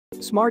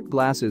Smart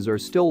glasses are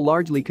still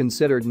largely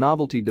considered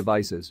novelty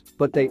devices,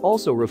 but they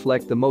also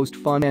reflect the most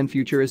fun and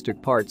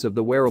futuristic parts of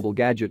the wearable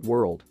gadget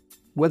world.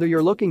 Whether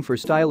you're looking for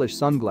stylish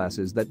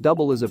sunglasses that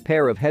double as a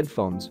pair of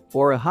headphones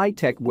or a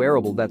high-tech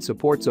wearable that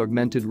supports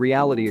augmented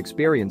reality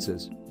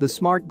experiences, the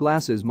smart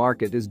glasses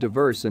market is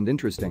diverse and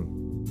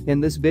interesting.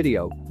 In this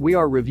video, we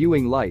are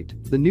reviewing Lyte,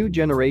 the new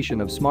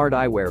generation of smart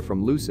eyewear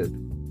from Lucyd.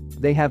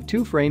 They have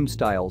 2 frame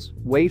styles,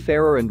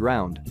 Wayfarer and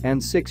Round,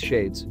 and 6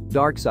 shades,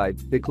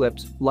 Darkside,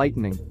 Eclipse,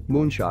 Lytening,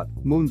 Moonshot,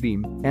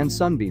 Moonbeam, and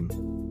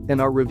Sunbeam. In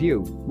our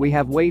review, we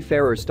have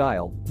Wayfarer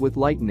style with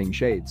lightning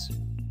shades.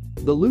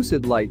 The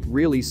Lucyd Lyte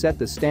really set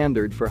the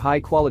standard for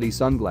high-quality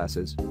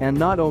sunglasses, and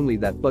not only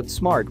that but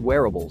smart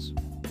wearables.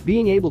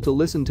 Being able to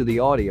listen to the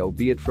audio,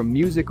 be it from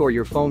music or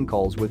your phone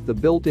calls with the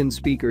built-in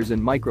speakers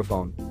and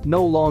microphone,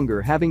 no longer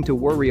having to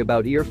worry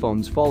about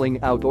earphones falling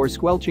out or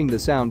squelching the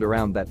sound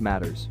around that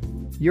matters.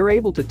 You're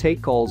able to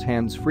take calls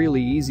hands-free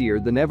easier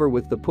than ever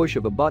with the push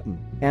of a button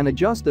and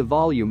adjust the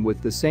volume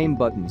with the same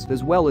buttons,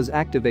 as well as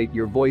activate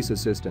your voice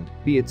assistant,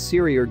 be it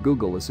Siri or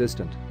Google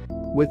Assistant,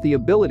 with the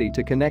ability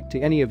to connect to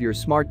any of your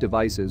smart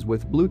devices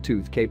with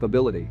Bluetooth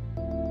capability.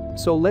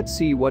 So let's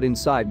see what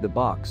inside the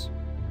box.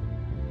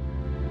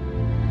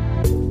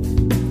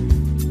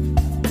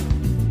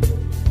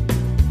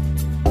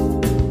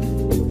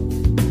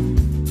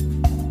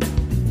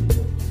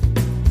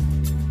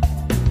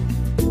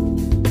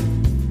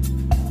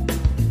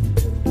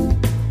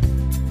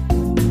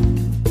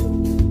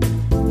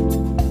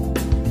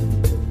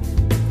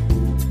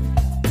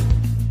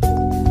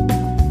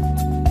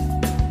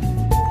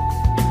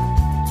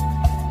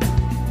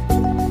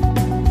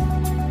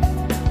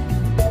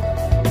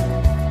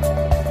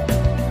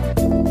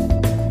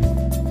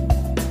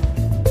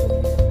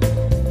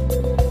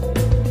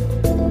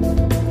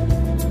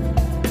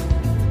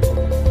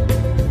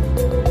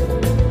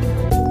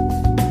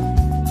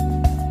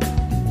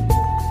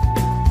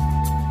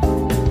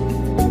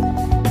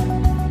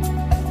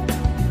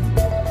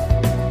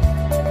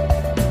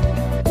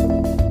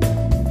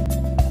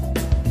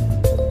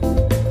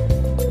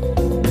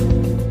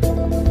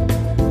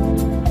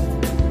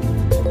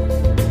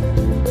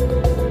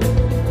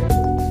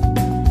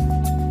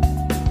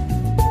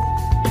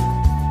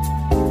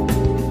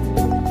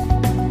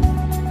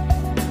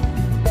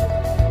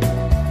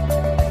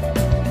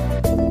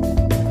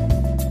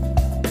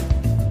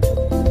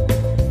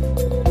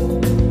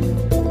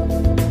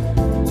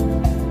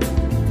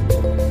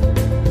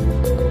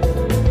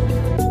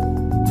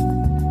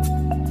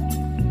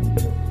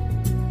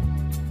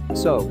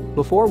 So,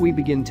 before we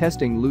begin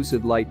testing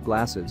Lucyd Lyte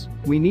glasses,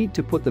 we need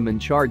to put them in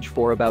charge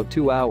for about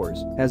 2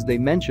 hours, as they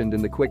mentioned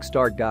in the quick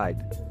start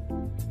guide.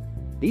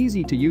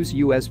 Easy to use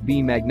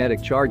USB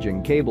magnetic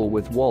charging cable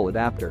with wall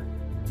adapter.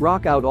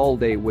 Rock out all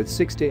day with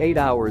 6 to 8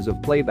 hours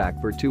of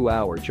playback per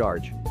 2-hour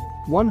charge.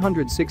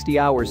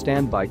 160-hour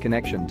standby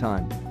connection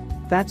time.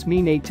 That's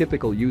mean a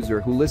typical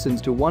user who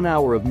listens to 1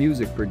 hour of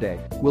music per day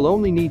will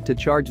only need to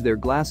charge their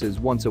glasses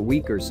once a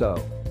week or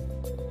so.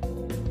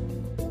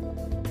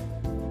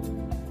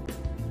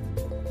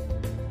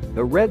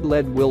 A red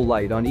LED will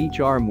light on each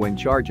arm when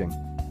charging.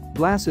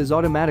 Glasses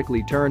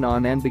automatically turn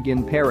on and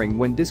begin pairing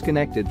when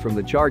disconnected from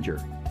the charger.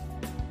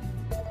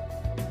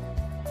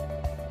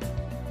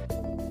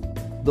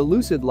 The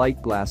Lucyd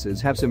Lyte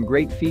glasses have some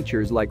great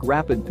features like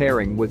rapid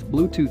pairing with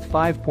Bluetooth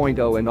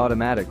 5.0 and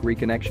automatic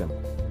reconnection.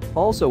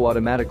 Also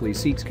automatically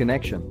seeks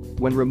connection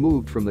when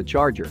removed from the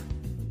charger.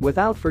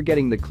 Without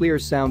forgetting the clear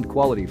sound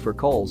quality for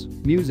calls,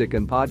 music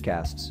and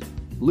podcasts.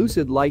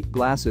 Lucyd Lyte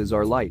glasses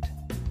are light.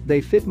 They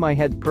fit my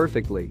head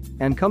perfectly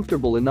and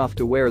comfortable enough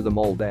to wear them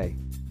all day.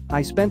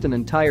 I spent an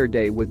entire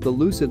day with the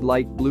Lucyd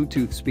Lyte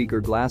Bluetooth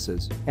speaker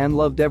glasses and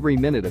loved every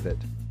minute of it.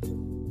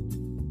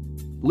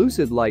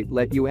 Lucyd Lyte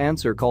let you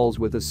answer calls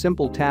with a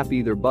simple tap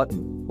either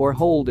button or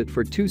hold it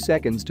for 2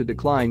 seconds to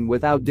decline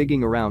without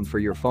digging around for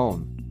your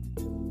phone.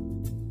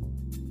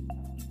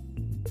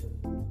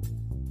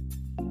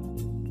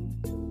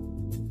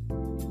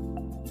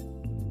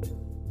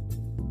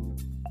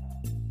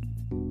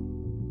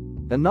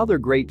 Another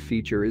great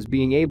feature is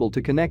being able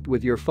to connect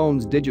with your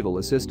phone's digital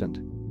assistant.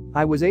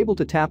 I was able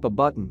to tap a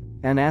button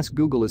and ask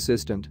Google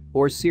Assistant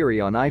or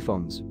Siri on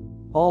iPhones.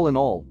 All in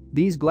all,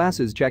 these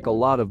glasses check a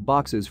lot of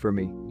boxes for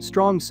me,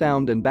 strong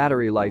sound and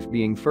battery life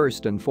being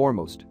first and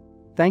foremost.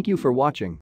 Thank you for watching.